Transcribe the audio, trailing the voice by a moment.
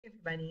Hey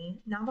everybody,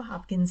 Nava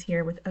Hopkins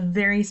here with a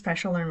very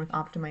special Learn with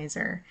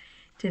Optmyzr.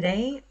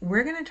 Today,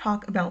 we're going to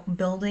talk about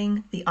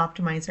building the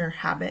Optmyzr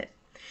habit.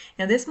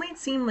 Now, this might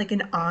seem like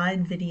an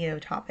odd video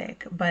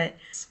topic, but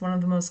it's one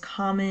of the most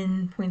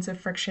common points of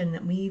friction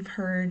that we've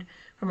heard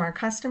from our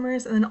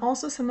customers and then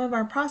also some of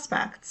our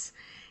prospects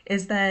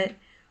is that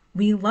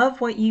we love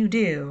what you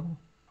do,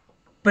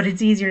 but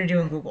it's easier to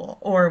do in Google.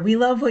 Or we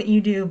love what you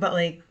do, but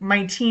like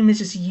my team is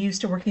just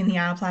used to working in the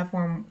ad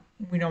platform.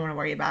 We don't want to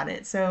worry about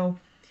it. So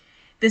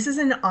this is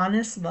an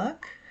honest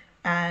look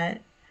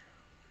at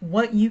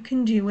what you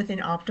can do within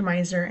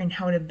Optmyzr and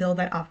how to build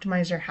that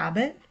Optmyzr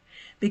habit.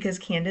 Because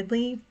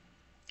candidly,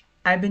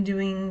 I've been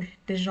doing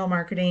digital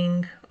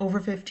marketing over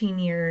 15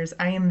 years.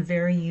 I am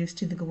very used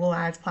to the Google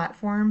Ads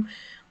platform.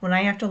 When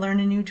I have to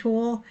learn a new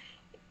tool,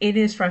 it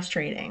is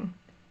frustrating,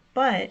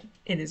 but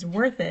it is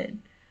worth it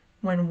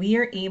when we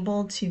are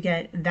able to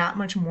get that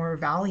much more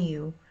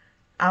value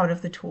out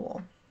of the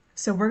tool.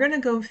 So we're going to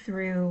go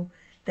through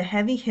the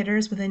heavy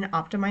hitters within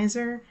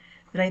Optmyzr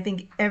that I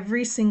think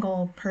every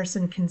single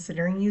person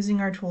considering using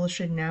our tools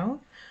should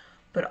know,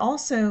 but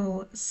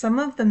also some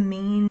of the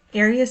main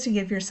areas to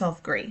give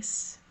yourself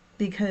grace.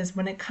 Because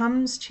when it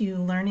comes to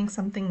learning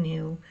something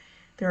new,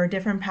 there are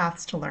different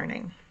paths to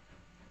learning.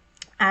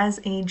 As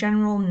a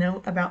general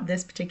note about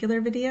this particular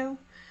video,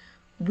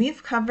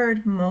 we've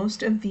covered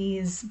most of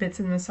these bits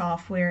in the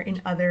software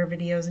in other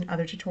videos and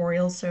other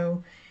tutorials,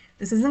 so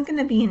this isn't going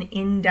to be an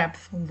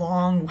in-depth,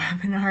 long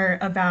webinar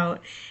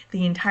about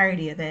the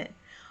entirety of it.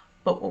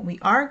 But what we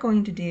are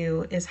going to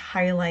do is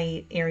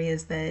highlight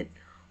areas that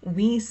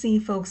we see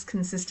folks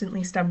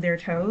consistently stub their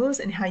toes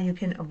and how you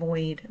can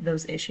avoid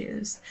those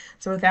issues.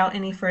 So without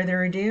any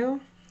further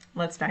ado,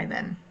 let's dive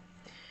in.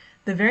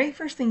 The very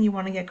first thing you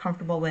want to get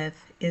comfortable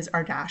with is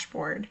our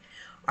dashboard.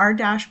 Our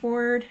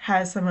dashboard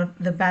has some of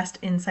the best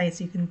insights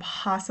you can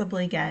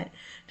possibly get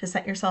to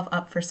set yourself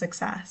up for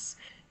success.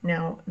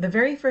 Now, the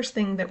very first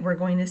thing that we're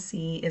going to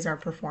see is our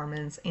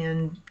performance,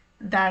 and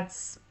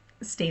that's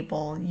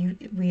staple.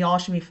 We all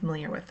should be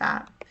familiar with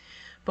that.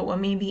 But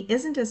what maybe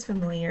isn't as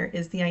familiar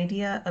is the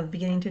idea of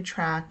beginning to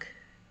track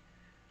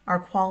our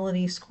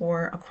quality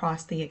score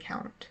across the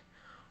account,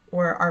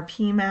 or our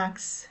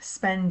PMAX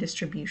spend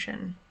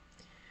distribution.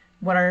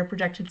 What our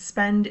projected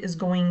spend is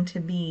going to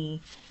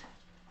be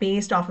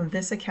based off of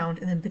this account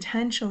and then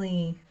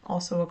potentially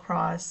also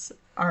across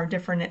our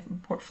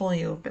different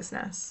portfolio of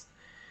business.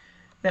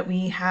 That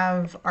we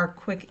have our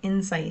quick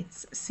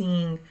insights,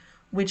 seeing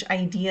which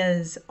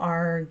ideas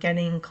are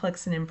getting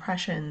clicks and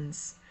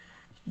impressions.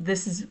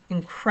 This is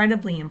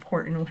incredibly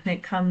important when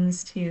it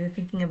comes to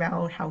thinking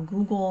about how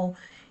Google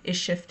is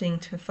shifting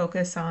to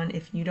focus on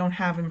if you don't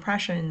have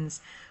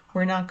impressions,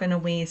 we're not going to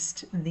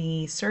waste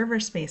the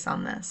server space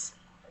on this.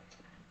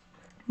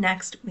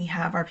 Next, we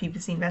have our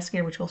PPC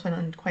investigator, which we'll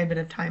spend quite a bit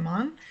of time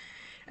on.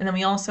 And then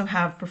we also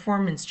have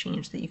performance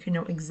change that you can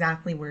know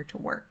exactly where to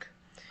work.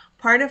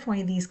 Part of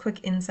why these quick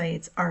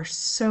insights are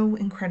so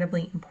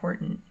incredibly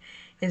important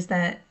is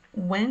that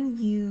when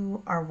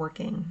you are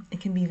working, it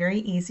can be very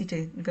easy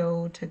to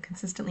go to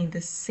consistently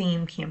the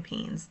same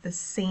campaigns, the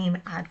same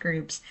ad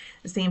groups,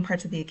 the same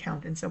parts of the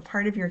account. And so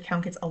part of your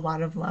account gets a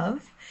lot of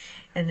love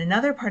and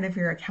another part of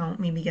your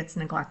account maybe gets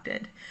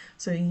neglected.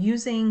 So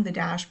using the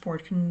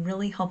dashboard can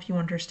really help you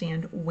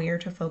understand where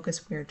to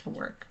focus, where to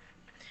work.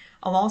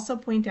 I'll also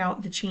point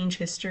out the change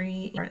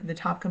history, the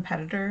top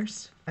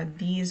competitors.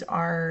 These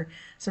are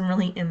some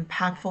really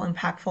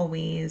impactful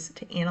ways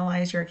to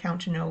analyze your account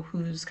to know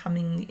who's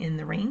coming in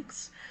the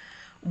ranks.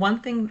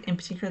 One thing in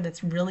particular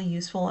that's really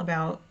useful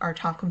about our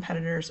top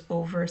competitors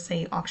over,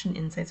 say, auction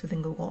insights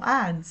within Google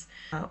Ads,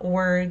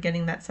 or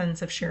getting that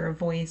sense of share of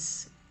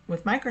voice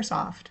with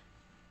Microsoft,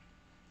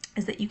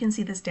 is that you can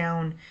see this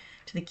down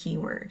to the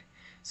keyword.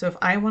 So if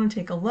I want to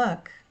take a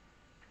look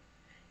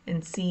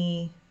and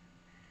see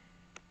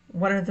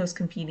what are those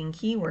competing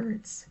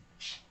keywords,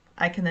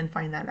 I can then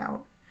find that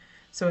out.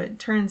 So it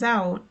turns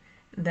out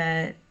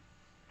that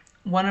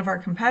one of our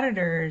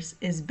competitors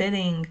is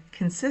bidding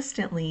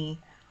consistently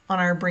on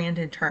our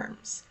branded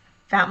terms.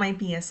 That might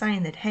be a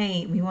sign that,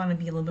 hey, we want to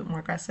be a little bit more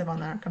aggressive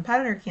on our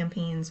competitor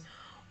campaigns,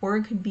 or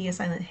it could be a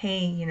sign that,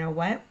 hey, you know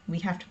what, we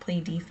have to play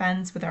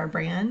defense with our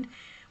brand.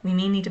 We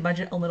may need to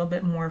budget a little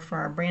bit more for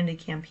our branded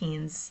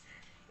campaigns,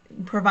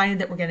 provided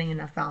that we're getting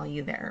enough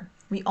value there.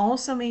 We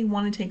also may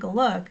want to take a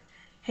look,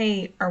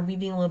 hey, are we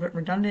being a little bit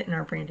redundant in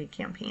our branded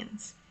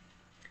campaigns?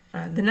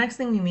 The next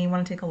thing we may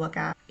want to take a look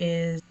at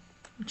is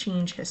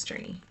change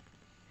history.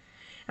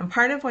 And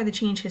part of why the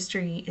change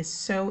history is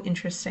so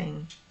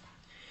interesting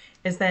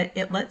is that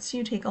it lets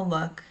you take a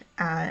look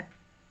at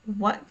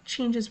what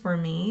changes were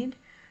made,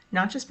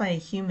 not just by a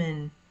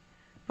human,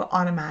 but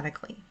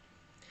automatically.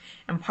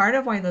 And part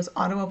of why those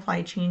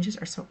auto-apply changes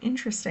are so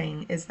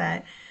interesting is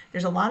that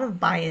there's a lot of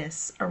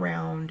bias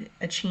around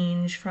a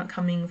change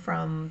coming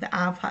from the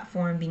ad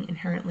platform being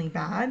inherently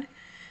bad.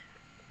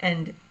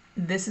 And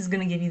this is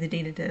going to give you the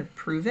data to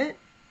prove it.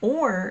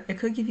 Or it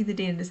could give you the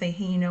data to say,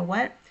 hey, you know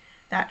what?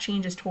 That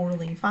change is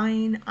totally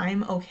fine.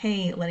 I'm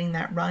okay letting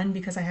that run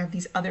because I have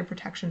these other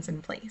protections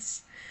in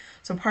place.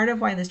 So part of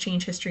why this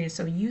change history is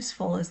so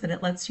useful is that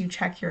it lets you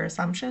check your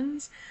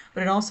assumptions,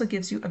 but it also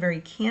gives you a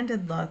very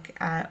candid look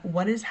at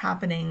what is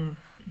happening.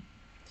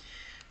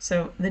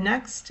 So the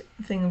next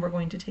thing we're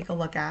going to take a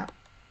look at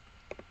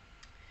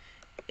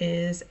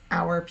is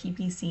our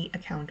PPC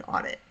account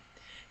audit.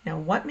 Now,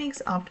 what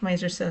makes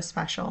Optmyzr so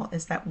special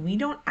is that we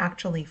don't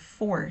actually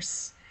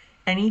force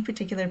any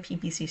particular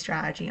PPC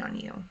strategy on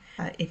you.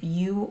 If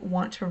you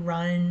want to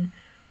run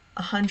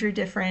 100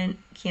 different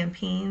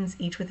campaigns,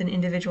 each with an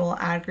individual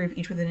ad group,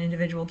 each with an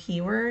individual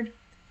keyword,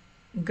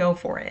 go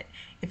for it.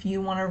 If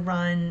you want to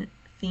run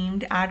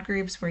themed ad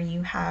groups where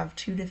you have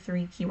 2 to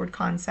 3 keyword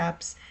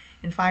concepts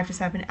and 5 to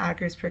 7 ad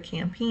groups per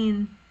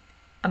campaign,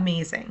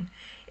 amazing.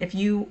 If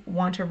you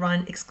want to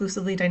run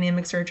exclusively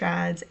dynamic search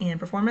ads and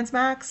performance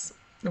max,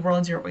 the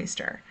world's your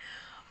oyster.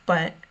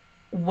 But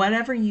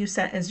whatever you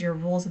set as your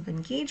rules of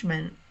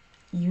engagement,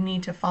 you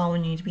need to follow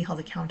and you need to be held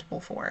accountable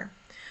for.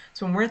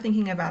 So when we're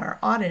thinking about our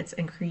audits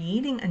and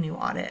creating a new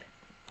audit,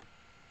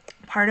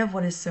 part of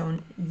what is so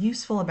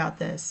useful about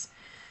this,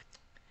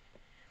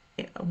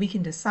 we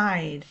can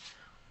decide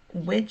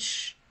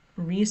which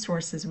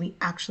resources we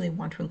actually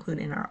want to include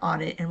in our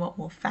audit and what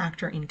will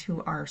factor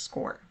into our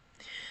score.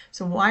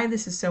 So why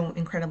this is so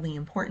incredibly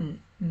important,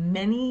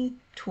 many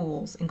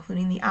tools,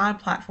 including the ad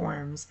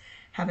platforms,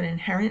 have an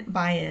inherent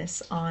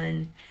bias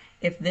on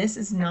if this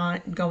is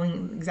not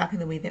going exactly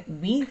the way that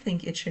we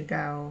think it should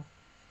go,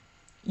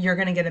 you're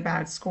going to get a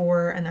bad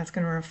score, and that's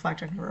going to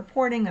reflect on your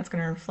reporting, that's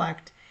going to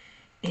reflect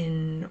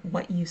in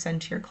what you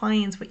send to your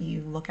clients, what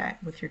you look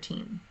at with your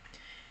team.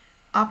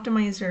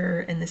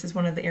 Optmyzr, and this is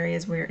one of the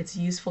areas where it's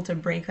useful to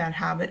break that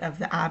habit of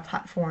the ad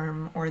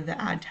platform or the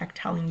ad tech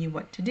telling you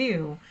what to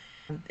do.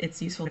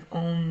 It's useful to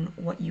own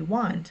what you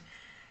want.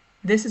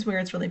 This is where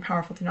it's really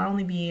powerful to not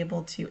only be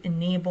able to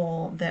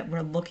enable that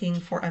we're looking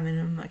for a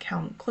minimum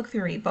account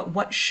click-through rate, but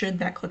what should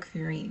that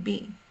click-through rate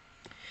be?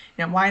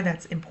 Now, why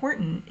that's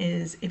important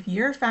is if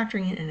you're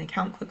factoring in an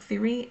account click-through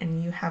rate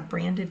and you have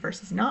branded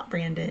versus not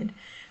branded,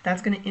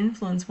 that's going to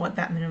influence what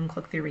that minimum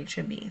click-through rate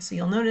should be. So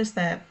you'll notice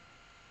that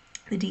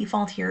the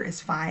default here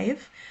is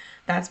 5.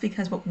 That's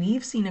because what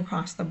we've seen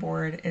across the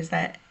board is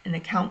that an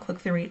account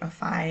click-through rate of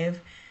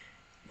 5,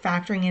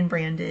 factoring in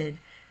branded,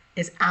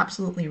 is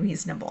absolutely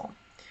reasonable.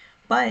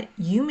 But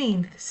you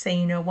may say,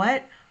 you know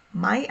what,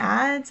 my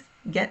ads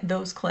get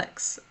those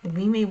clicks.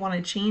 We may want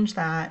to change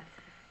that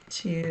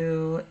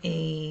to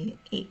a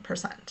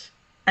 8%,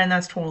 and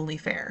that's totally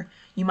fair.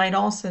 You might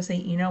also say,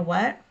 you know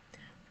what,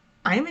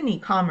 I'm in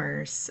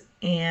e-commerce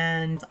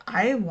and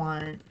I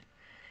want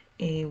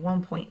a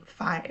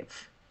 1.5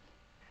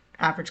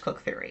 average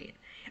click-through rate,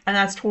 and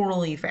that's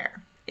totally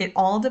fair. It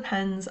all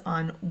depends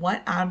on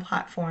what ad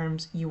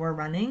platforms you are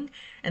running,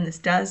 and this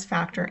does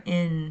factor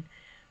in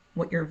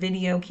what your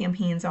video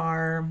campaigns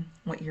are,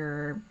 what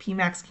your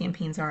PMAX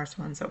campaigns are, so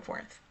on and so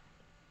forth.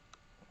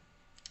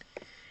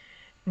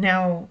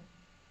 Now,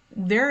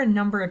 there are a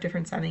number of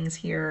different settings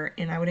here,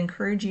 and I would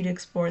encourage you to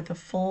explore the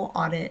full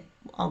audit.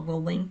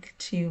 We'll link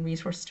to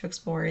resources to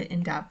explore it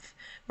in depth.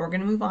 We're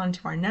going to move on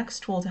to our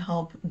next tool to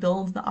help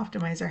build the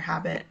Optmyzr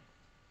habit,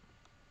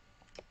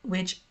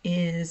 which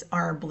is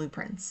our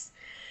blueprints.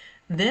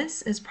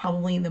 This is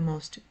probably the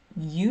most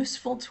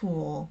useful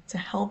tool to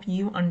help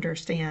you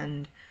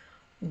understand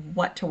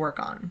what to work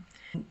on.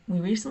 We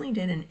recently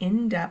did an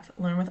in-depth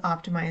Learn with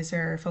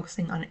Optmyzr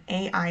focusing on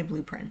AI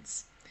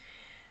blueprints.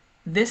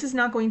 This is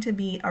not going to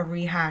be a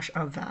rehash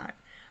of that,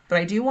 but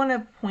I do want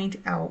to point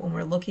out when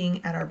we're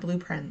looking at our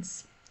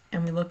blueprints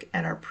and we look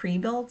at our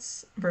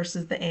pre-builts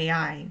versus the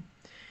AI,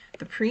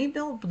 the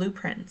pre-built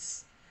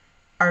blueprints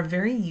are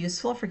very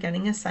useful for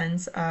getting a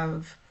sense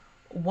of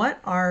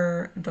what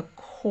are the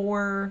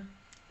core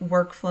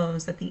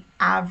workflows that the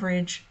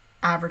average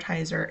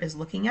advertiser is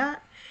looking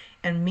at,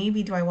 and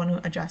maybe do I want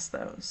to adjust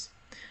those.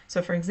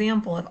 So for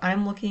example, if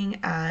I'm looking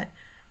at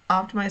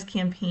optimized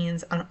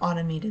campaigns on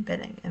automated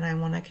bidding and I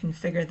want to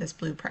configure this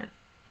blueprint,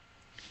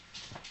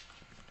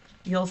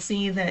 you'll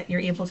see that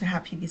you're able to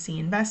have PPC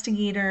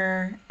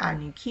investigator, add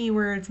new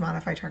keywords,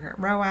 modify target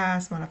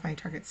ROAS, modify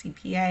target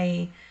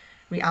CPA,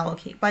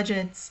 reallocate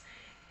budgets,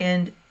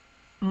 and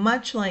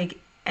much like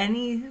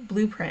any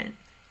blueprint,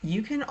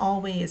 you can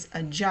always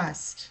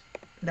adjust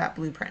that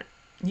blueprint.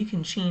 You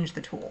can change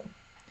the tool.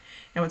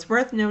 Now it's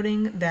worth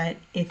noting that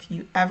if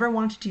you ever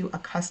want to do a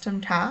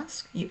custom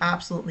task, you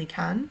absolutely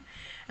can.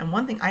 And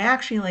one thing I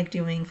actually like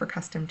doing for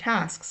custom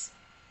tasks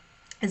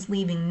is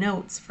leaving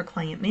notes for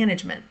client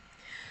management.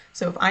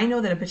 So if I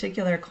know that a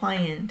particular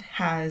client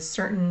has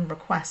certain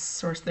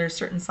requests or there's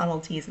certain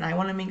subtleties and I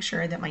want to make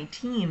sure that my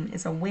team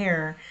is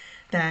aware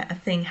that a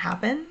thing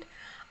happened,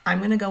 I'm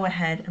going to go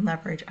ahead and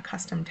leverage a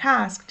custom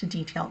task to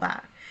detail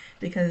that,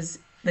 because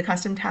the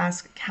custom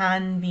task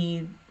can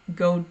be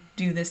go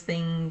do this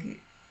thing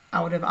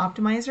out of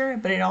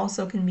Optmyzr, but it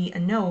also can be a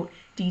note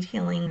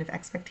detailing of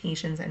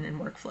expectations and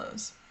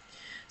workflows.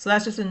 So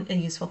that's just a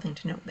useful thing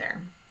to note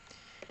there.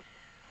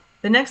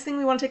 The next thing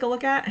we want to take a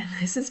look at, and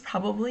this is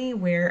probably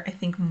where I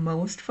think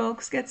most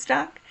folks get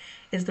stuck,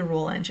 is the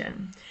rule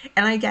engine.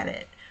 And I get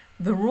it.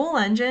 The rule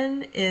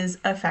engine is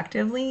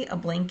effectively a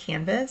blank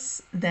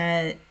canvas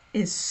that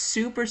is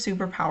super,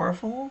 super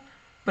powerful,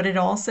 but it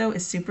also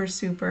is super,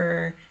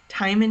 super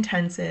time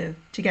intensive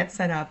to get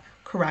set up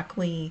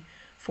correctly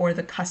for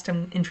the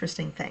custom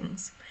interesting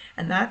things.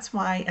 And that's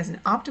why, as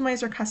an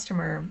Optmyzr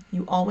customer,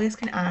 you always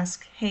can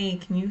ask, hey,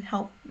 can you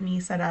help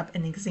me set up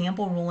an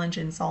example rule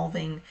engine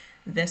solving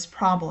this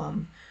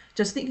problem,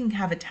 just so that you can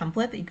have a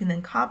template that you can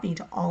then copy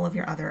to all of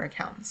your other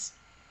accounts.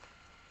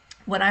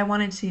 What I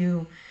wanted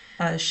to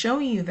show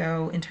you,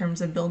 though, in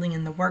terms of building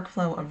in the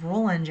workflow of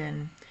Rule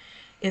Engine,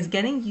 is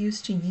getting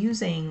used to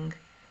using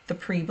the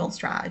pre-built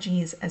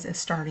strategies as a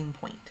starting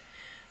point.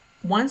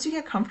 Once you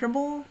get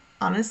comfortable,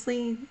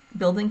 honestly,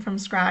 building from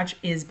scratch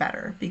is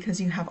better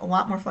because you have a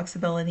lot more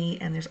flexibility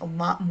and there's a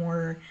lot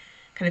more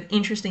kind of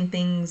interesting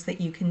things that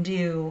you can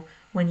do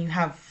when you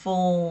have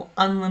full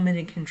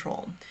unlimited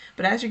control.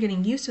 But as you're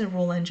getting used to the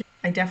Rule Engine,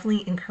 I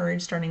definitely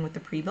encourage starting with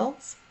the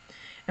pre-builts.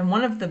 And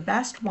one of the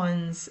best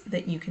ones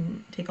that you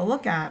can take a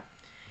look at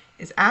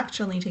is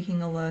actually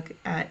taking a look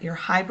at your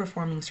high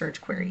performing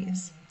search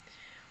queries.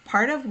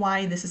 Part of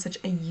why this is such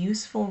a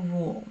useful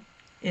rule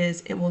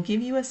is it will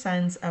give you a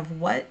sense of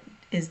what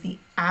is the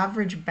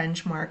average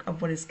benchmark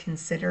of what is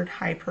considered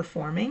high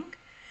performing,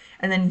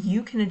 and then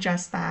you can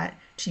adjust that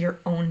to your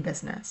own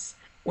business.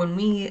 When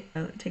we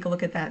take a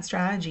look at that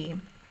strategy,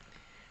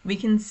 we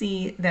can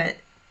see that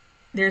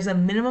there's a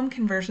minimum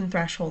conversion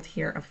threshold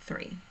here of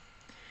 3.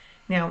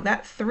 Now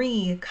that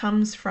 3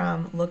 comes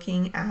from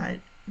looking at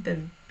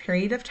the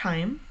period of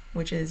time,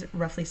 which is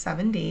roughly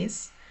 7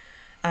 days.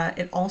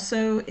 It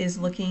also is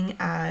looking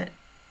at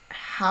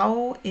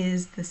how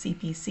is the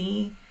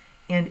CPC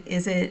and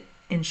is it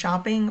in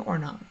shopping or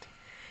not.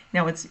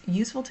 Now it's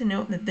useful to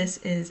note that this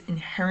is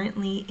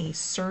inherently a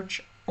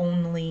search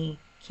only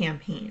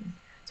campaign.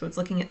 So it's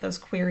looking at those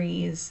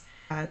queries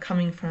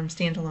coming from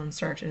standalone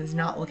search. It is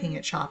not looking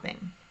at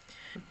shopping.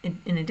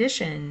 In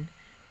addition,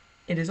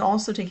 it is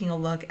also taking a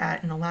look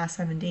at in the last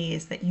 7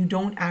 days that you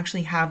don't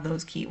actually have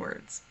those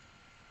keywords.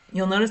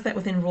 You'll notice that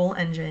within Rule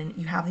Engine,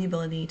 you have the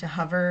ability to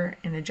hover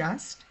and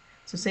adjust.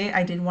 So say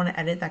I did want to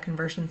edit that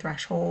conversion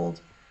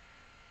threshold,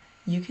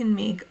 you can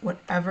make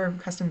whatever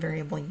custom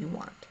variable you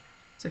want.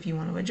 So if you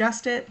want to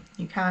adjust it,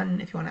 you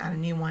can. If you want to add a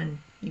new one,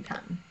 you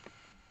can.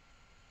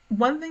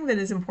 One thing that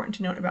is important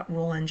to note about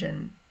Rule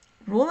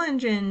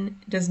Engine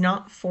does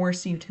not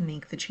force you to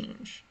make the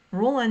change.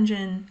 Rule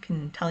Engine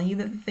can tell you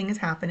that the thing is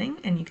happening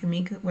and you can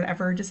make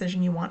whatever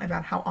decision you want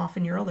about how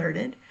often you're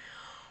alerted,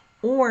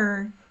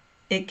 or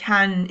it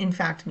can in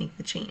fact make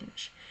the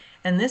change.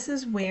 And this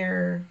is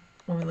where,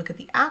 when we look at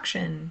the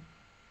action,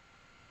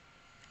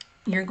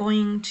 you're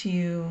going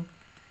to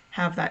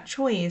have that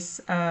choice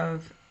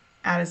of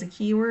add as a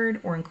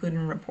keyword or include in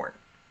a report.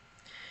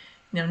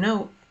 Now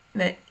note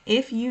that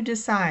if you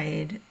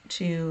decide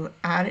to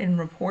add in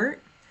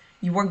report,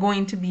 you are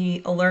going to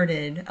be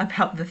alerted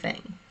about the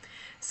thing.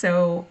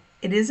 So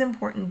it is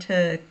important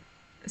to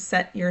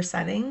set your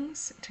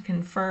settings to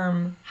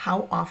confirm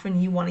how often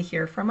you want to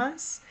hear from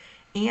us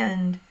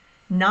and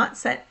not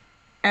set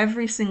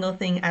every single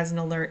thing as an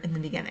alert in the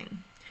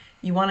beginning.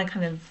 You want to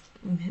kind of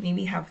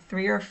maybe have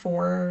 3 or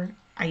 4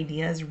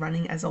 ideas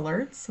running as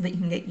alerts so that you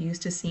can get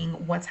used to seeing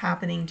what's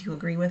happening. Do you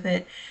agree with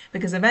it?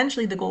 Because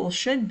eventually the goal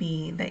should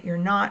be that you're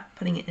not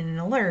putting it in an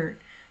alert,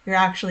 you're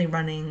actually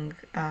running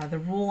the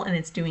rule and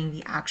it's doing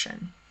the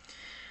action.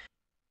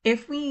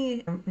 If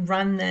we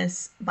run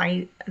this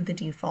by the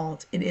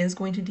default, it is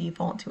going to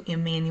default to a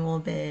manual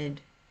bid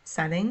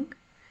setting.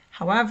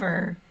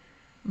 However,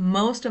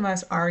 most of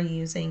us are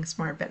using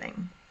smart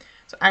bidding.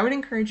 So I would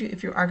encourage you,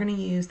 if you are going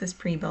to use this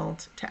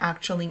pre-built, to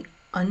actually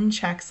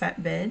uncheck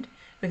set bid,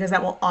 because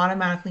that will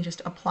automatically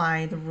just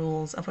apply the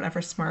rules of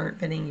whatever smart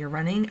bidding you're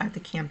running at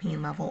the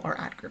campaign level or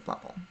ad group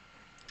level.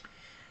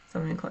 So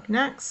I'm going to click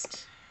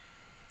next,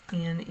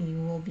 and you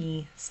will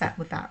be set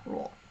with that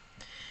rule.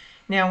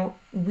 Now,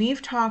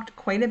 we've talked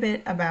quite a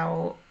bit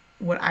about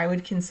what I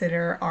would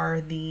consider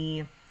are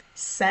the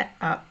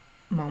setup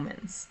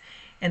moments.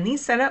 And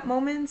these setup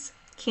moments,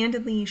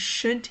 candidly,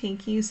 should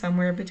take you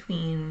somewhere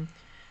between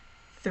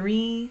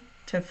 3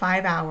 to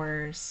 5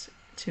 hours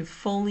to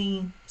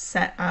fully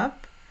set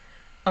up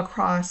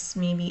across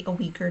maybe a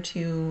week or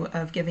 2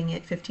 of giving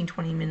it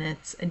 15-20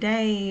 minutes a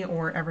day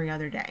or every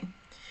other day.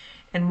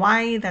 And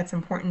why that's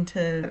important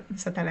to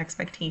set that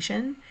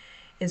expectation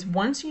is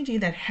once you do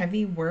that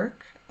heavy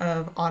work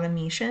of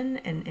automation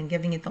and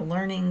giving it the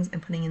learnings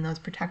and putting in those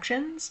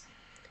protections,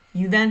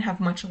 you then have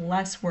much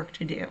less work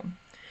to do.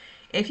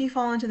 If you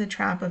fall into the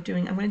trap of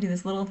doing, I'm going to do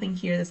this little thing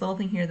here, this little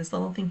thing here, this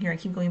little thing here, I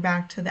keep going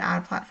back to the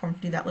ad platform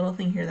to do that little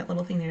thing here, that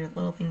little thing there, that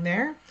little thing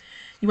there,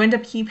 you end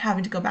up keep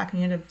having to go back and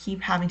you end up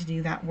keep having to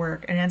do that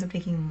work, and it ends up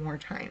taking more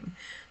time.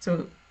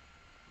 So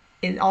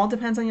it all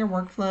depends on your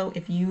workflow.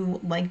 If you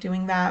like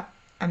doing that,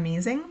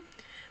 amazing.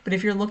 But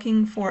if you're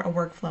looking for a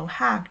workflow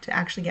hack to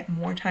actually get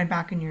more time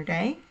back in your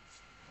day,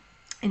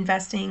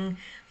 investing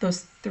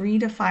those 3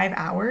 to 5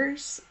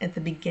 hours at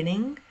the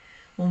beginning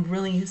will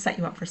really set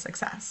you up for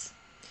success.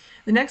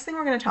 The next thing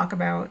we're going to talk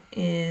about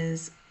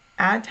is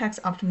ad text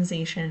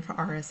optimization for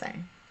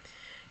RSA.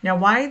 Now,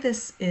 why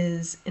this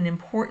is an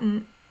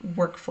important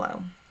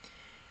workflow.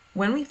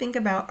 When we think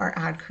about our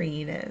ad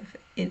creative,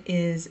 it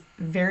is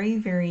very,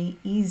 very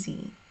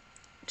easy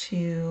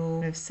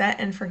to set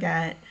and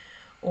forget,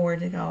 or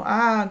to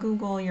go,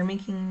 Google, you're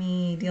making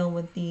me deal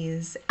with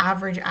these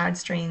average ad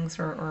strings,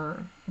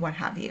 or what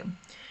have you.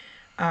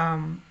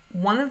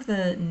 One of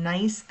the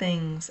nice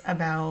things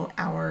about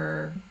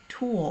our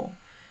tool,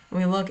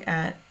 when we look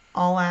at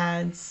all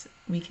ads,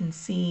 we can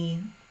see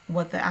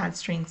what the ad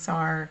strengths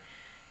are: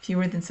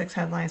 fewer than 6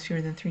 headlines,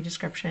 fewer than 3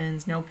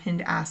 descriptions, no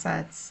pinned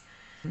assets,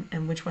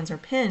 and which ones are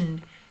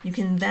pinned. You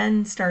can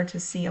then start to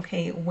see,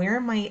 okay, where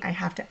might I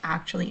have to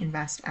actually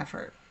invest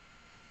effort?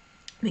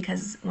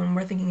 Because when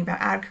we're thinking about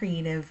ad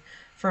creative,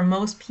 for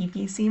most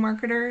PPC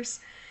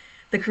marketers,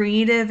 the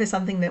creative is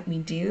something that we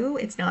do.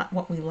 It's not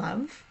what we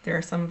love. There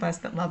are some of us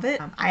that love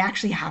it. I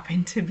actually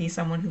happen to be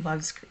someone who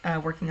loves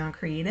working on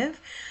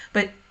creative,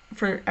 but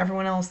for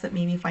everyone else that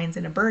maybe finds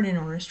it a burden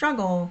or a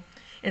struggle,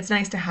 it's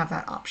nice to have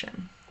that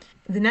option.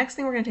 The next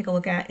thing we're going to take a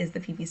look at is the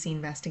PPC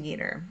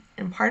Investigator.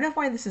 And part of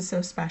why this is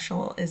so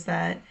special is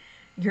that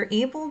you're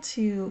able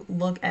to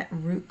look at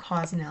root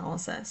cause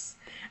analysis.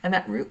 And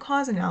that root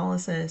cause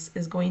analysis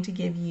is going to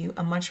give you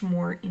a much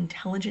more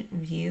intelligent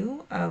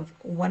view of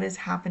what is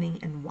happening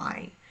and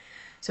why.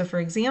 So for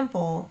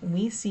example,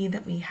 we see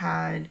that we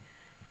had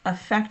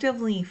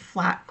effectively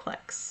flat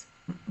clicks.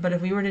 But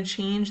if we were to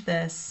change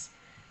this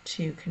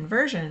to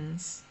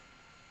conversions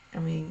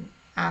and we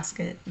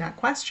ask it that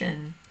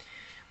question,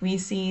 we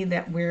see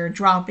that we're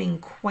dropping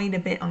quite a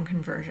bit on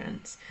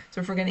conversions. So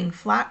if we're getting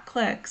flat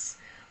clicks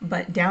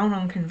but down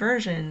on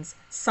conversions,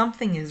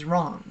 something is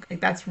wrong. Like,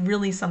 that's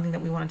really something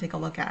that we want to take a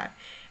look at.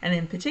 And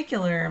in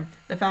particular,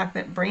 the fact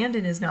that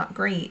branded is not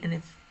great. And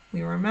if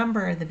we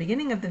remember at the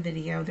beginning of the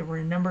video, there were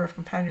a number of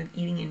competitors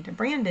eating into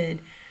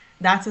branded.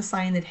 That's a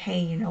sign that,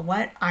 hey, you know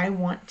what? I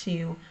want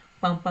to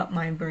bump up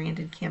my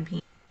branded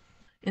campaign.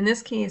 In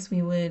this case,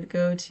 we would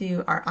go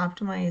to our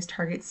optimized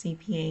target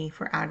CPA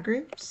for ad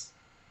groups.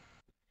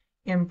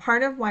 And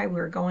part of why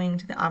we're going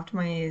to the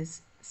optimized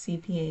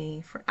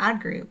CPA for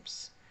ad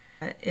groups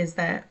is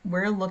that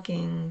we're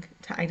looking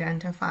to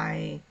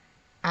identify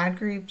ad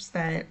groups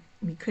that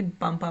we could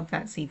bump up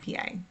that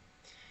CPA.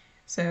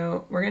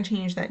 So we're going to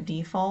change that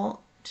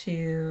default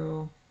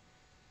to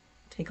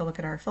take a look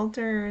at our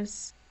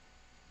filters.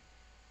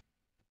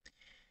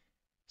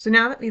 So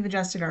now that we've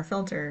adjusted our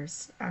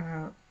filters,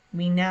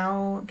 we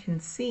now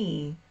can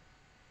see,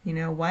 you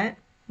know what,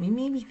 we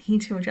maybe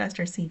need to adjust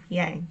our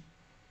CPA.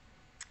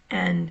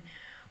 And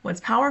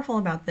what's powerful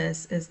about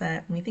this is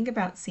that when we think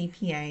about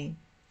CPA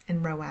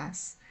and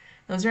ROAS,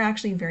 those are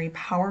actually very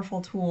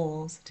powerful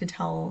tools to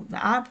tell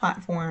the ad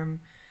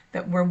platform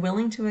that we're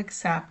willing to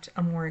accept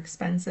a more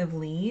expensive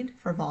lead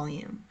for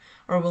volume,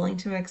 or willing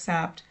to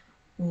accept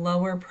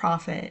lower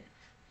profit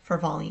for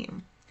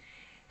volume.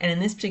 And in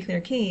this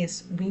particular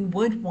case, we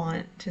would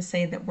want to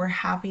say that we're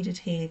happy to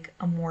take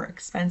a more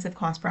expensive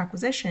cost per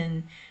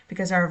acquisition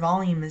because our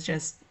volume is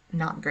just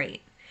not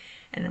great.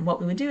 And what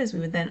we would do is we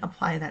would then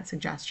apply that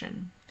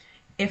suggestion.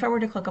 If I were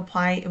to click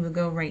apply, it would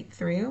go right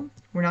through.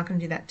 We're not going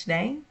to do that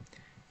today,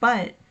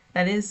 but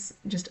that is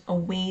just a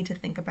way to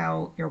think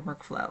about your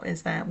workflow,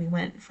 is that we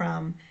went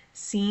from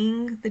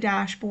seeing the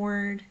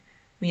dashboard,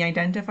 we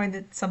identified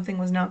that something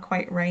was not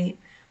quite right,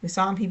 we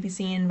saw in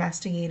PPC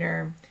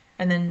Investigator,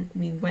 and then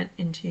we went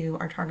into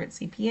our target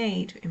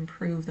CPA to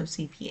improve those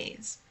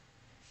CPAs.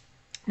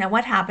 Now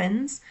what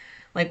happens,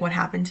 like what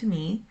happened to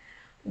me,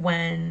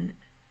 when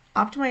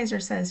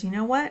Optmyzr says, you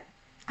know what,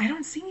 I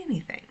don't see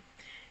anything?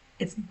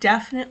 It's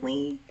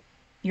definitely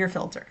your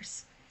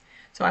filters.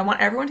 So I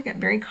want everyone to get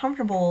very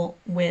comfortable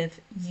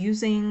with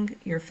using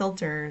your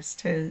filters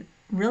to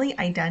really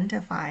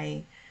identify,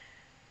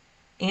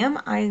 am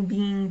I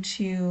being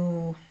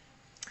too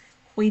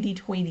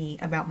hoity-toity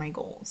about my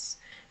goals?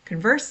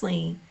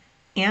 Conversely,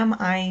 am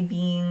I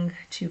being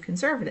too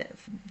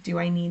conservative? Do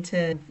I need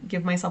to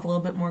give myself a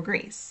little bit more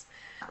grace?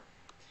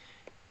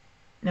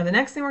 Now the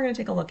next thing we're going to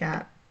take a look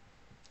at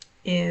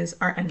is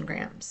our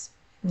engrams.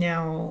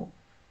 Now,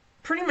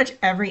 pretty much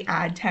every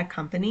ad tech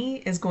company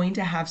is going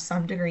to have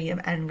some degree of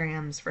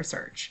engrams for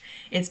search.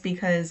 It's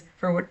because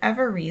for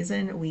whatever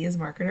reason, we as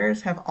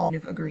marketers have all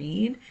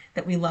agreed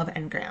that we love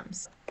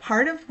engrams.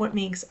 Part of what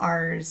makes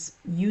ours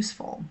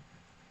useful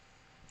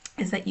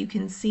is that you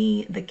can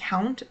see the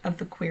count of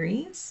the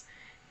queries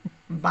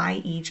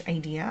by each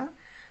idea,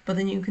 but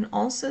then you can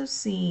also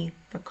see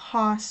the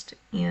cost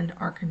and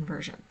our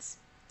conversions.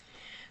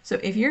 So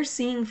if you're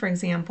seeing, for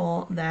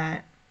example,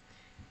 that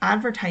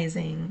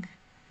advertising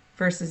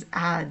versus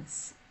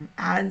ads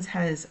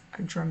has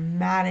a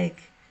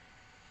dramatic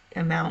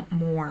amount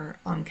more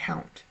on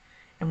count,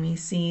 and we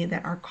see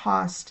that our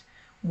cost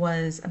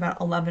was about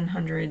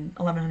 $1,100,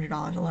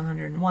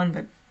 $1,101,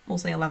 but we'll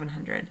say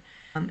 $1,100,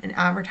 and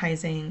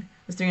advertising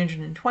was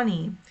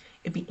 $320.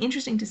 It'd be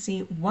interesting to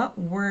see what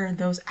were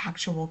those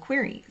actual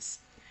queries.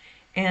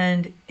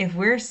 And if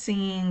we're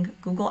seeing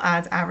Google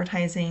Ads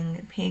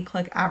advertising,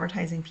 pay-click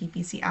advertising,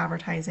 PPC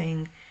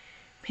advertising,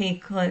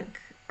 pay-click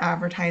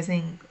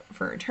advertising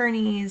for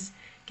attorneys,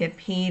 get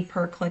paid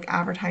per click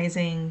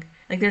advertising.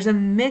 Like there's a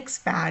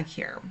mixed bag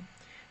here.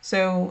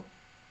 So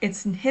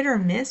it's hit or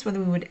miss whether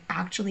we would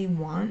actually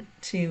want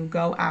to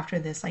go after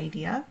this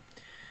idea.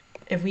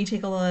 If we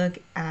take a look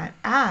at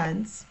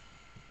ads,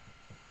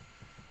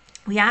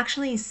 we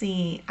actually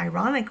see,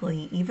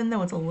 ironically, even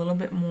though it's a little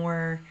bit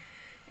more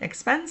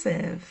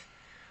expensive,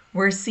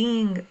 we're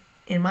seeing,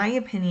 in my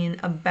opinion,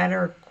 a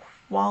better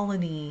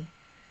quality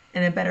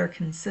and a better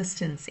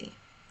consistency.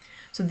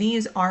 So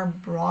these are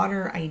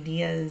broader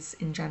ideas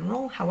in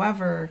general.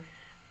 However,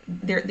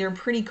 they're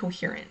pretty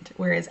coherent.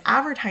 Whereas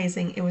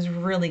advertising, it was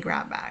really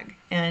grab bag.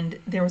 And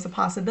there was a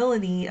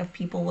possibility of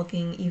people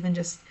looking even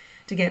just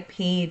to get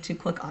paid to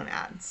click on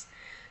ads.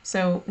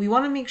 So we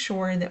want to make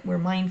sure that we're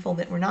mindful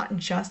that we're not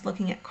just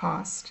looking at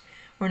cost,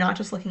 we're not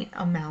just looking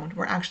at amount,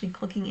 we're actually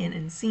clicking in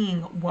and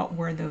seeing what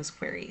were those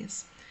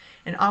queries.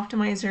 And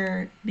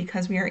Optmyzr,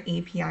 because we are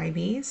API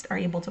based, are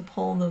able to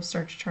pull those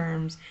search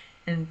terms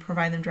and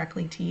provide them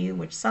directly to you,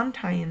 which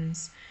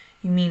sometimes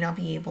you may not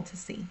be able to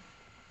see.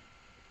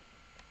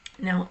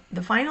 Now,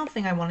 the final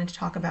thing I wanted to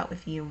talk about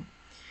with you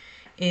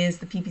is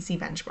the PPC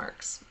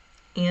benchmarks.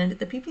 And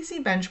the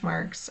PPC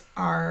benchmarks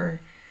are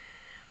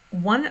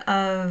one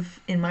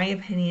of, in my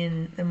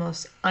opinion, the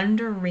most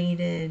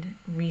underrated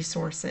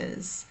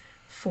resources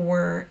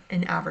for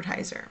an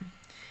advertiser.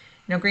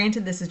 Now,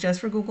 granted, this is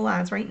just for Google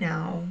Ads right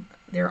now.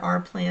 There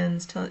are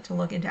plans to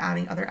look into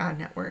adding other ad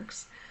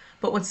networks.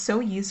 But what's so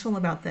useful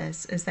about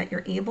this is that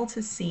you're able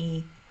to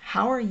see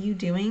how are you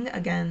doing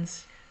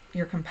against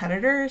your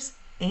competitors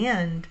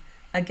and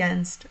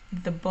against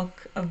the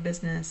book of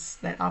business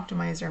that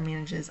Optmyzr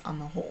manages on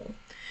the whole.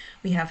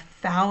 We have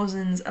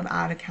thousands of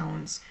ad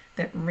accounts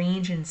that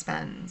range in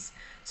spends.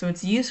 So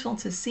it's useful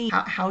to see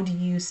how do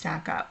you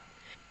stack up.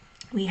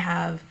 We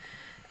have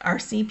our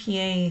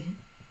CPA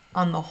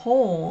on the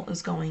whole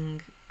is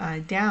going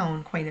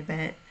down quite a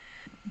bit,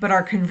 but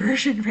our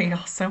conversion rate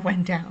also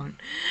went down.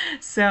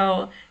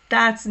 So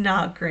that's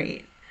not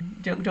great.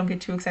 Don't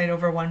get too excited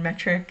over one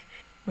metric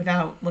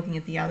without looking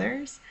at the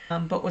others.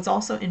 But what's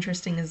also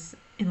interesting is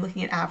in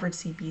looking at average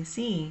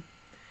CPC,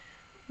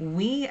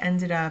 we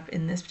ended up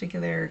in this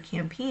particular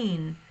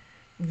campaign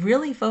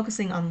really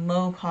focusing on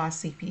low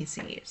cost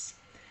CPCs,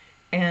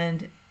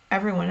 and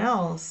everyone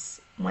else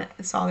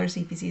saw their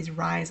CPCs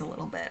rise a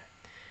little bit.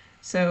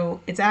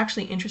 So it's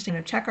actually interesting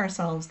to check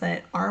ourselves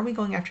that are we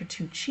going after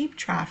too cheap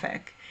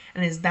traffic,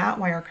 and is that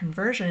why our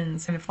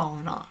conversions have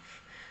fallen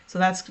off? So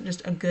that's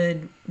just a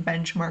good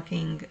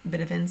benchmarking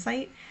bit of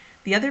insight.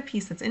 The other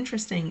piece that's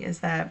interesting is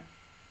that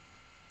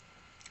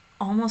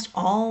almost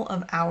all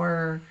of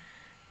our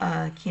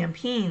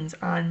campaigns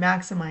are on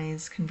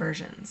maximize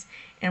conversions.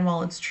 And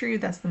while it's true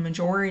that's the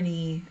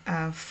majority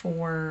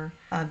for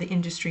the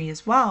industry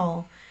as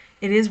well,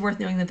 it is worth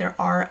knowing that there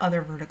are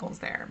other verticals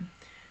there.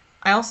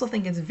 I also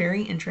think it's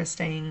very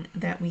interesting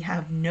that we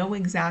have no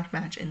exact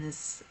match in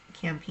this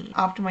campaign.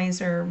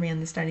 Optmyzr ran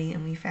the study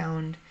and we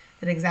found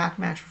that exact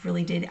match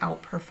really did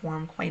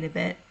outperform quite a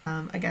bit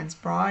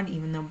against broad,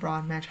 even though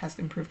broad match has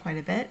improved quite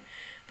a bit.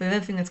 But the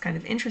other thing that's kind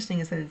of interesting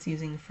is that it's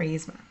using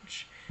phrase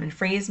match. And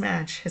phrase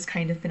match has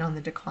kind of been on the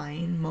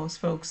decline. Most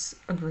folks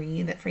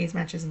agree that phrase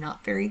match is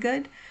not very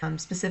good,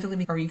 specifically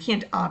because you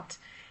can't opt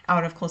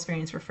out of close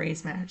variants for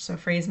phrase match. So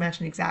phrase match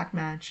and exact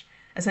match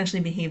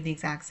essentially behave the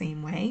exact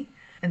same way.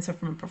 And so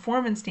from a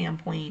performance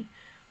standpoint,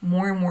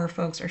 more and more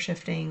folks are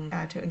shifting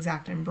to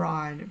exact and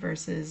broad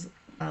versus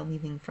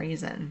leaving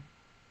phrase in.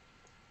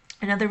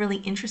 Another really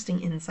interesting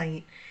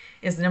insight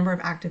is the number of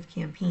active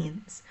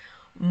campaigns.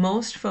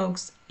 Most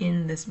folks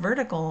in this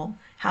vertical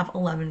have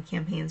 11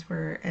 campaigns,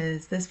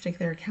 whereas this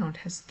particular account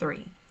has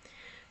 3.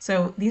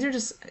 So these are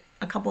just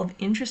a couple of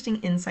interesting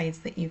insights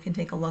that you can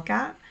take a look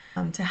at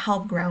to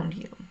help ground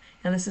you.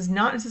 Now, this is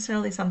not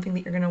necessarily something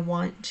that you're going to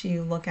want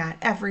to look at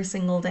every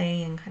single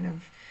day and kind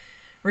of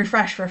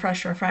refresh.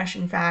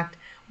 In fact,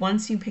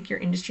 once you pick your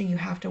industry, you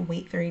have to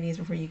wait 30 days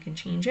before you can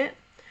change it.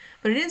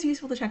 But it is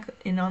useful to check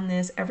in on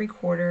this every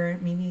quarter,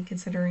 maybe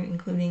consider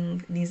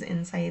including these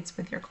insights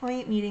with your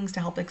client meetings to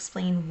help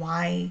explain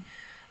why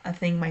a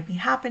thing might be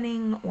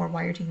happening or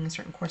why you're taking a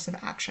certain course of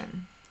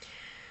action.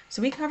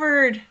 So we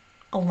covered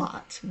a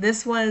lot.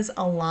 This was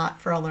a lot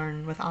for a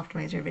Learn with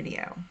Optmyzr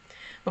video.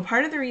 But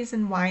part of the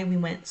reason why we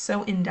went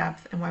so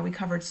in-depth and why we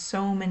covered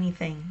so many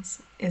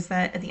things is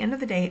that at the end of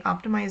the day,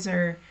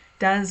 Optmyzr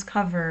does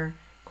cover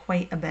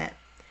quite a bit.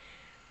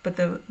 But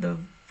the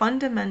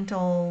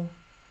fundamental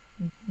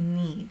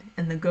need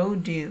and the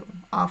go-do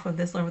off of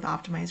this Learn with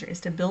Optmyzr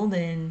is to build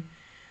in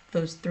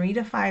those 3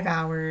 to 5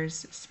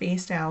 hours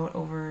spaced out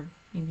over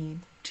maybe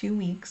 2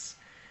 weeks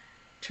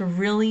to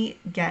really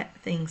get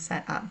things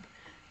set up.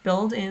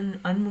 Build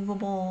in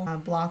unmovable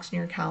blocks in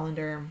your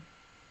calendar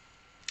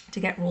to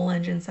get rule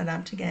engine set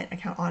up, to get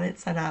account audit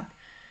set up.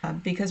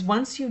 Because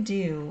once you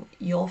do,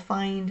 you'll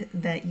find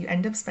that you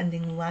end up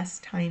spending less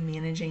time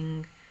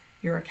managing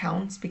your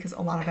accounts because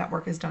a lot of that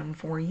work is done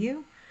for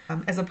you.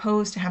 As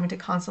opposed to having to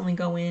constantly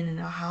go in and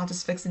I'll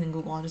just fix it in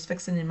Google, I'll just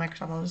fix it in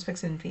Microsoft, I'll just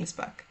fix it in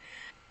Facebook.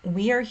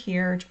 We are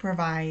here to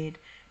provide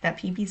that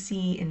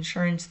PPC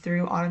insurance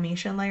through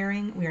automation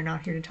layering. We are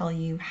not here to tell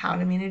you how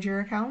to manage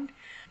your account,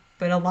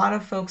 but a lot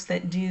of folks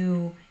that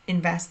do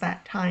invest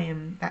that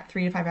time, that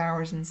 3 to 5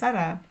 hours in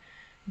setup,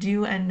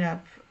 do end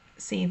up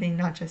saving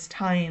not just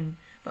time,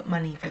 but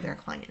money for their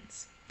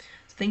clients.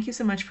 So thank you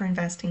so much for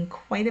investing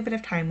quite a bit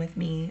of time with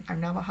me.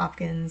 I'm Nava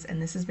Hopkins,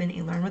 and this has been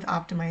a Learn with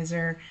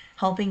Optmyzr,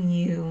 helping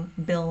you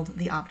build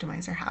the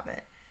Optmyzr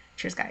habit.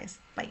 Cheers, guys.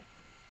 Bye.